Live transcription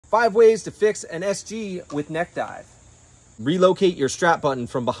5 ways to fix an SG with neck dive. Relocate your strap button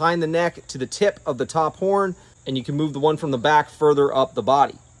from behind the neck to the tip of the top horn, and you can move the one from the back further up the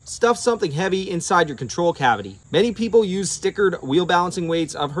body. Stuff something heavy inside your control cavity. Many people use stickered wheel balancing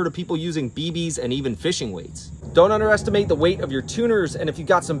weights. I've heard of people using BBs and even fishing weights. Don't underestimate the weight of your tuners, and if you've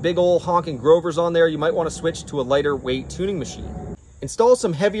got some big old honking Grovers on there, you might want to switch to a lighter weight tuning machine. Install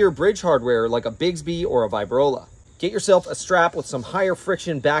some heavier bridge hardware like a Bigsby or a Vibrola. Get yourself a strap with some higher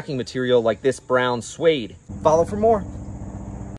friction backing material like this brown suede. Follow for more.